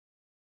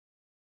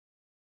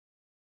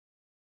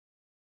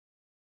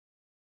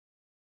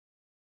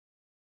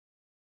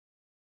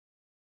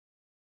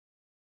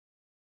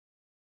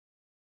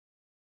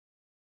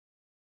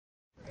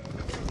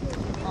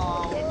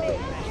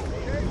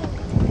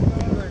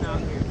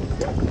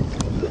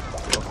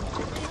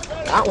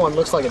That one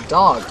looks like a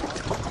dog.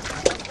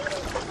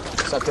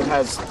 Except it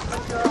has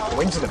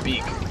wings and a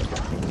beak.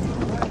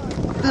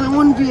 Then it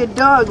wouldn't be a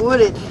dog,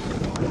 would it?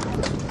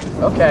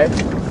 Okay.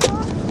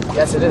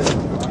 Yes, it is.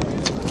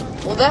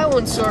 Well, that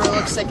one sort of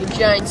looks like a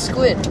giant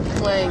squid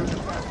playing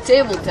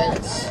table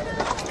tennis.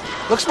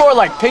 Looks more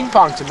like ping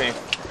pong to me.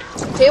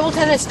 Table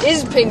tennis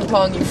is ping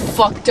pong, you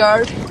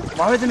fucktard.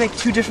 Why would they make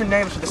two different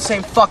names for the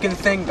same fucking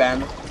thing,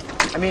 Ben?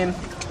 I mean,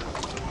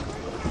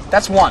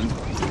 that's one.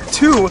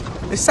 Two,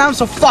 they sound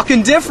so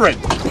fucking different.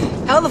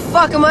 How the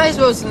fuck am I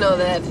supposed to know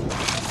that?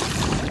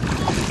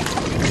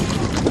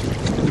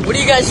 What are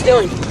you guys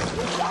doing?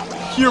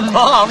 Your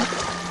mom.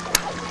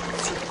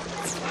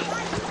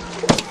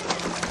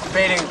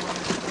 Debating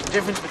the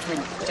difference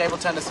between table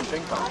tennis and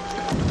ping pong.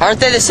 Aren't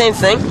they the same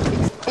thing?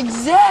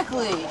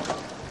 Exactly.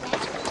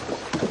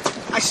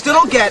 I still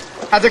don't get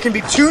how there can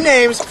be two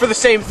names for the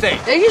same thing.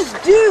 They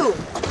just do.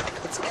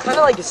 It's kind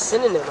of like a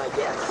synonym, I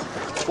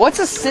guess. What's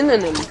a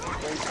synonym?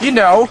 You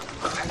know,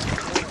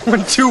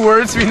 when two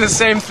words mean the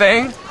same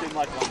thing.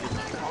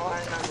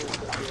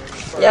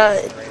 Yeah,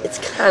 it's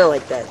kind of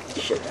like that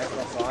shit.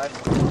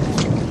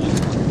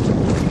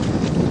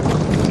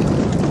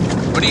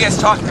 What are you guys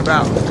talking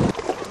about?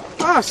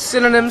 Oh,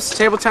 synonyms,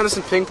 table tennis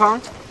and ping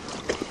pong.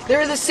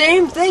 They're the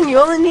same thing. You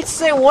only need to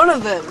say one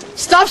of them.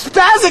 Stop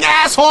spazzing,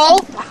 asshole!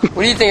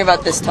 What do you think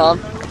about this, Tom?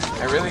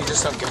 I really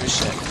just don't give a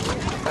shit.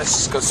 Let's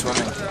just go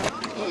swimming.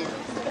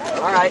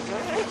 All right.